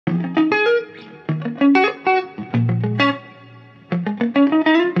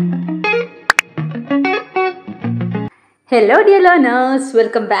Hello dear learners,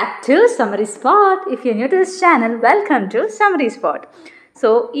 welcome back to Summary Spot. If you're new to this channel, welcome to Summary Spot. So,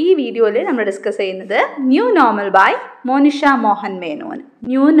 ഈ വീഡിയോയിൽ നമ്മൾ discuss ചെയ്യുന്നത് new normal by Monisha Mohan Menon.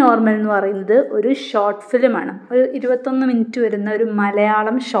 New normal എന്ന് പറയുന്നത് ഒരു short ഫിലിമാണ്. ഒരു 21 മിനിറ്റ് വരുന്ന ഒരു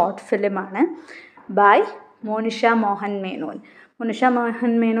മലയാളം ഷോർട്ട് ഫിലിമാണ് ബൈ മോനിഷ മോഹൻ മേനോൻ. മോനിഷ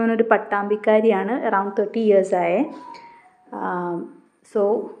മോഹൻ മേനോൻ ഒരു പട്ടാമ്പിക്കാരിയാണ്, അറൗണ്ട് 30 years ആയേ. So,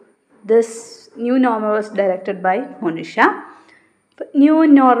 this new normal was directed by Monisha. New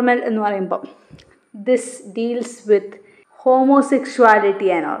normal എന്ന് പറയുമ്പോൾ this deals with homosexuality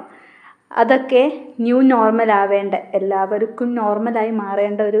and all. അതൊക്കെ ന്യൂ നോർമൽ ആവേണ്ട, എല്ലാവർക്കും നോർമലായി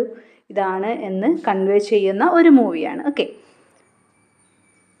മാറേണ്ട ഒരു ഇതാണ് എന്ന് കൺവേ ചെയ്യുന്ന ഒരു മൂവിയാണ്. ഓക്കെ,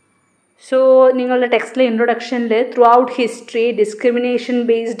 സോ നിങ്ങളുടെ ടെക്സ്റ്റിലെ ഇൻട്രൊഡക്ഷനിൽ through out history discrimination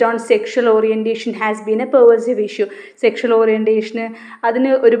based on sexual orientation has been A pervasive issue. Sexual ഓറിയൻറ്റേഷന്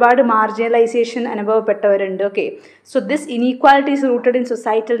അതിന് ഒരുപാട് marginalisation അനുഭവപ്പെട്ടവരുണ്ട്. Okay, so this inequality is rooted in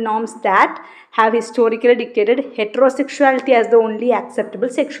societal norms that have historically dictated ഹെറ്ററോസെക്ഷുവാലിറ്റി as the only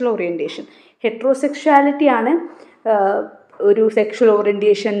acceptable sexual orientation. ഹെറ്ററോസെക്ഷുവാലിറ്റിയാണ് ഒരു sexual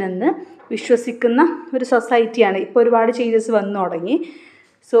orientation എന്ന് വിശ്വസിക്കുന്ന ഒരു സൊസൈറ്റിയാണ്. ഇപ്പോൾ ഒരുപാട് changes വന്നു തുടങ്ങി.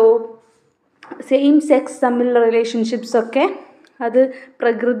 സോ സെയിം സെക്സ് തമ്മിലുള്ള റിലേഷൻഷിപ്സൊക്കെ അത്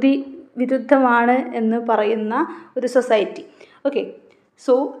പ്രകൃതി വിരുദ്ധമാണ് എന്ന് പറയുന്ന ഒരു society. Okay,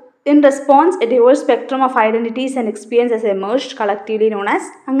 so in response A divorce spectrum of identities and experience as emerged collectively known as,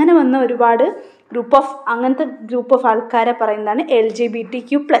 അങ്ങനെ വന്ന ഒരുപാട് അങ്ങനത്തെ ഗ്രൂപ്പ് ഓഫ് ആൾക്കാരെ പറയുന്നതാണ്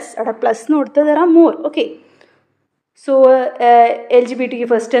LGBTQ+. അവിടെ പ്ലസ് എന്ന് കൊടുത്തത് there are more. Okay, so LGBTQ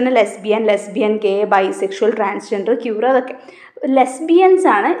first തന്നെ ലെസ്ബിയൻ, ഗേ, ബൈസെക്ഷൽ, ട്രാൻസ്ജെൻഡർ, ക്യൂർ, അതൊക്കെ ലെസ്ബിയൻസ്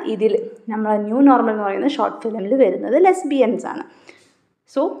ആണ്. ഇതിൽ നമ്മൾ ന്യൂ നോർമൽ എന്ന് പറയുന്ന ഷോർട്ട് ഫിലിമിൽ വരുന്നത് ലെസ്ബിയൻസ് ആണ്.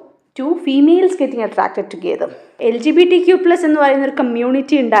 So to females getting attracted together. LGBTQ+ എന്ന് പറയുന്ന ഒരു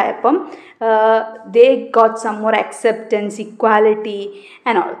community ഉണ്ടായപ്പം they got some more acceptance, equality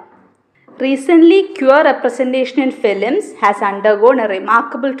and all. Recently, queer representation in films has undergone a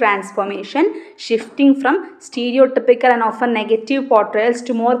remarkable transformation, shifting from stereotypical and often negative portrayals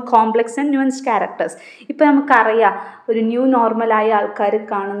to more complex and nuanced characters. ഇപ്പോൾ നമുക്കറിയാം, ഒരു new നോർമലായ ആൾക്കാർ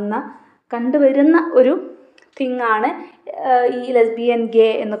കണ്ടുവരുന്ന ഒരു തിങ്ങാണ് ഈ lesbian, ഗേ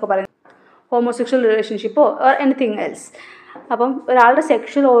എന്നൊക്കെ പറയുന്നത്, homosexual റിലേഷൻഷിപ്പോ or anything else. അപ്പം ഒരാളുടെ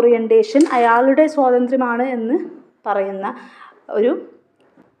സെക്ഷൽ ഓറിയൻറ്റേഷൻ അയാളുടെ സ്വാതന്ത്ര്യമാണ് എന്ന് പറയുന്ന ഒരു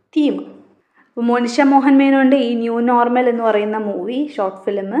തീം. മോനിഷ മോഹൻ മേനോൻ്റെ ഈ ന്യൂ നോർമൽ എന്ന് പറയുന്ന മൂവി ഷോർട്ട്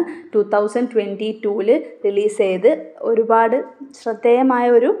ഫിലിം 2022 റിലീസ് ചെയ്ത് ഒരുപാട് ശ്രദ്ധേയമായ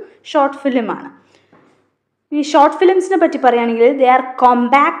ഒരു ഷോർട്ട് ഫിലിമാണ്. ഈ ഷോർട്ട് ഫിലിംസിനെ പറ്റി പറയുകയാണെങ്കിൽ they are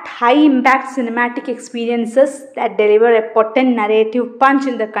compact, high impact cinematic experiences that deliver A potent narrative punch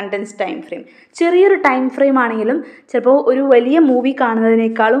in the contents time frame. ചെറിയൊരു ടൈം ഫ്രെയിം ആണെങ്കിലും ചിലപ്പോൾ ഒരു വലിയ മൂവി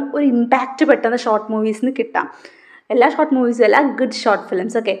കാണുന്നതിനേക്കാളും ഒരു ഇമ്പാക്റ്റ് പെട്ടെന്ന് ഷോർട്ട് മൂവീസിന് കിട്ടാം. എല്ലാ ഷോർട്ട് മൂവീസും അല്ല, good short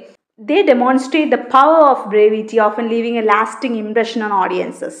films. Okay, they demonstrate the power of brevity, often leaving a lasting impression on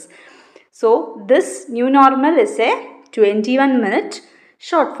audiences. So this new normal is a 21-minute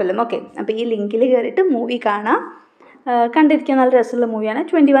short film. Okay, അപ്പോൾ ഈ ലിങ്കിൽ കയറിയിട്ട് movie കാണാം, കണ്ടിരിക്കാൻ നല്ല രസമുള്ള മൂവിയാണ്.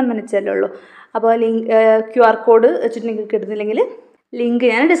 21 minutes അല്ലേ ഉള്ളൂ. അപ്പോൾ QR കോഡ് വെച്ചിട്ട് നിങ്ങൾക്ക് കിട്ടുന്നില്ലെങ്കിൽ ലിങ്ക്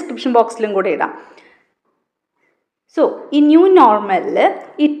ഞാൻ ഡിസ്ക്രിപ്ഷൻ ബോക്സിലും കൂടെ ഇടാം. സോ ഈ new നോർമലിൽ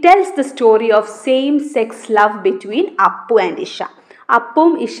it tells the story of same sex love between Appu and Isha.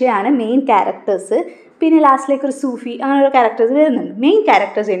 അപ്പും ഇഷയാണ് main characters. പിന്നെ ലാസ്റ്റിലേക്ക് ഒരു സൂഫി, അങ്ങനെ ഒരു ക്യാരക്ടേഴ്സ് വരുന്നുണ്ട്. Main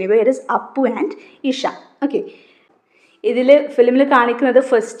characters anyway it is Appu and Isha. Okay, ഇതിൽ ഫിലിമിൽ കാണിക്കുന്നത്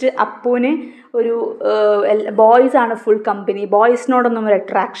ഫസ്റ്റ് അപ്പുവിന് ഒരു ബോയ്സ് ആണ് ഫുൾ കമ്പനി, ബോയ്സിനോടൊന്നും ഒരു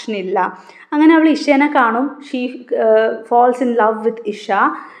അട്രാക്ഷൻ ഇല്ല. അങ്ങനെ അവൾ ഇഷേനെ കാണും. She false in love with Isha.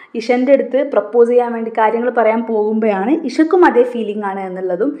 ഇഷൻ്റെ അടുത്ത് പ്രപ്പോസ് ചെയ്യാൻ വേണ്ടി കാര്യങ്ങൾ പറയാൻ പോകുമ്പോഴാണ് ഇഷക്കും അതേ ഫീലിംഗ് ആണ്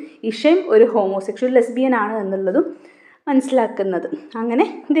എന്നുള്ളതും ഇഷയും ഒരു ഹോമോസെക്ഷൽ ലെസ്ബിയൻ ആണ് എന്നുള്ളതും മനസ്സിലാക്കുന്നത്. അങ്ങനെ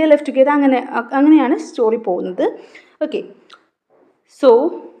ദേ ലെഫ്റ്റ് ടുഗെദർ, അങ്ങനെയാണ് സ്റ്റോറി പോകുന്നത്. Okay, so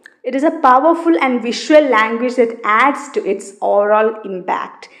it is A powerful and visual language that ads to its overall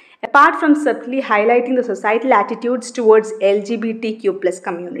impact. Apart from subtly highlighting the societal attitudes towards LGBTQ+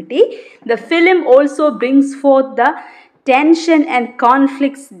 community, the film also brings forth the tension and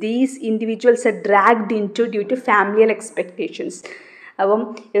conflicts these individuals are dragged into due to familial expectations. അപ്പം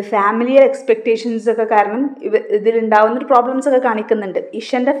familial expectations ഒക്കെ കാരണം ഇതിലുണ്ടാവുന്നൊരു problems ഒക്കെ കാണിക്കുന്നുണ്ട്.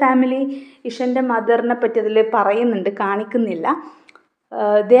 ഇഷൻ്റെ മദറിനെ പറ്റി അതിൽ പറയുന്നുണ്ട്, കാണിക്കുന്നില്ല.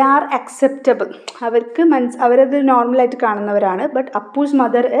 They are acceptable, അവരത് നോർമലായിട്ട് കാണുന്നവരാണ്. But Appus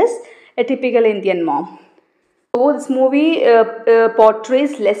mother is A typical Indian mom. So this movie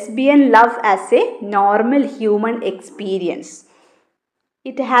portrays lesbian love as A normal human experience.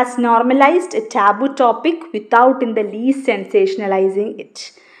 It has normalized a taboo topic without in the least sensationalizing it.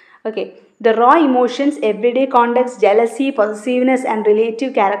 Okay, the raw emotions, everyday context, jealousy, possessiveness, and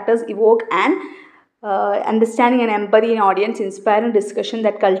relative characters evoke an understanding and empathy in audience, inspiring discussion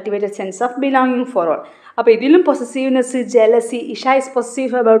that cultivate a sense of belonging for all. അപ്പോൾ ഇതിലും possessiveness, ജെലസി, Isha is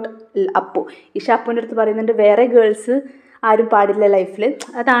possessive about Appu. Isha അപ്പുവിൻ്റെ അടുത്ത് പറയുന്നുണ്ട് വേറെ girls ആരും പാടില്ല ലൈഫിൽ,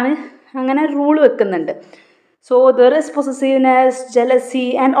 അതാണ് അങ്ങനെ റൂൾ വെക്കുന്നുണ്ട്. So there is possessiveness, jealousy,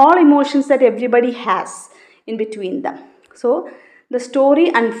 and all emotions that everybody has in between them. So the story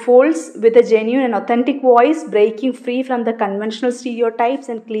unfolds with a genuine and authentic voice, breaking free from the conventional stereotypes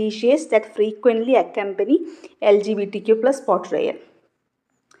and cliches that frequently accompany LGBTQ+ portrayal.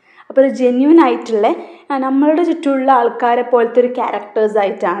 അപ്പോൾ ഒരു genuine ആയിട്ടുള്ള നമ്മളുടെ ചുറ്റുമുള്ള ആൾക്കാരെ പോലത്തെ ഒരു characters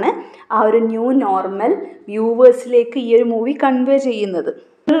ആയിട്ടാണ് ആ ഒരു ന്യൂ നോർമൽ വ്യൂവേഴ്സിലേക്ക് ഈ ഒരു മൂവി കൺവേ ചെയ്യുന്നത്.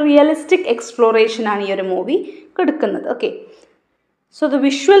 ഒരു റിയലിസ്റ്റിക് എക്സ്പ്ലോറേഷനാണ് ഈ ഒരു മൂവി കൊടുക്കുന്നത്. Okay, so the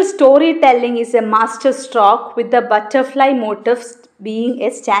visual story telling is A master stroke with the butterfly motifs being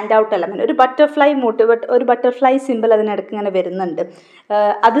A stand out element. ഒരു ബട്ടർഫ്ലൈ മോട്ടീവ്, ഒരു ബട്ടർഫ്ലൈ സിമ്പിൾ അതിനിടയ്ക്ക് ഇങ്ങനെ വരുന്നുണ്ട്.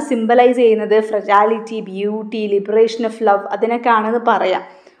 അത് സിംബലൈസ് ചെയ്യുന്നത് ഫ്രജാലിറ്റി, ബ്യൂട്ടി, ലിബറേഷൻ ഓഫ് ലവ് അതിനൊക്കെയാണെന്ന് പറയാം.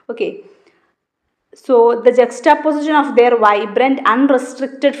 Okay, so the juxtaposition of their vibrant,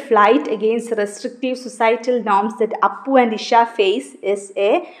 unrestricted flight against restrictive societal norms that Appu and Isha face is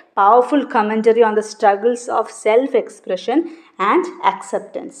a powerful commentary on the struggles of self-expression and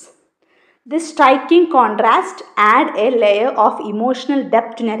acceptance. This striking contrast adds a layer of emotional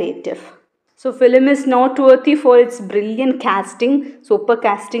depth to narrative. So film is noteworthy for its brilliant casting, super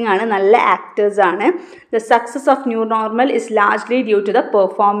casting ആണ്, നല്ല actors ആണ്. The success of New Normal is largely due to the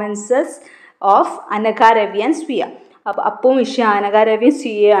performances of Anagha Ravi and Swiya. അപ്പോൾ അപ്പും ഇഷ, അനഘ രവിയും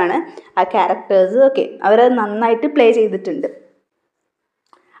സ്വിയയാണ് ആ characters. Okay, അവരത് നന്നായിട്ട് play ചെയ്തിട്ടുണ്ട്,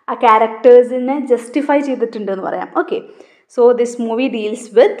 ആ ക്യാരക്ടേഴ്സിനെ justify ചെയ്തിട്ടുണ്ട് എന്ന് പറയാം. Okay, so this movie deals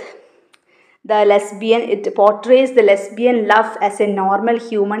with the lesbian. It portrays the lesbian love as a normal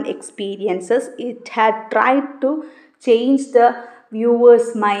human experiences. It had tried to change the viewer's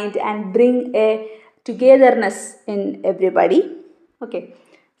mind and bring a togetherness in everybody. Okay,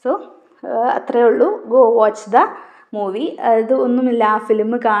 so അത്രേ ഉള്ളൂ. Go watch the movie. അത് ഒന്നുമില്ല, ആ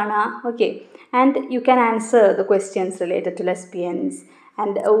film കാണുക. Okay, and you can answer the questions related to lesbians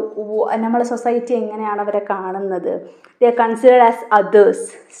and നമ്മളെ society എങ്ങനെയാണ് അവരെ കാണുന്നത്. They are considered as others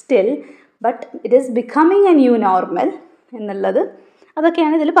still, but it is becoming A new normal എന്നുള്ളത്,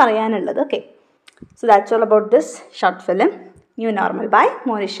 അതൊക്കെയാണ് ഇതിൽ പറയാനുള്ളത്. Okay, so that's all about this short film new normal by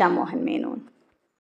Monisha Mohan Menon.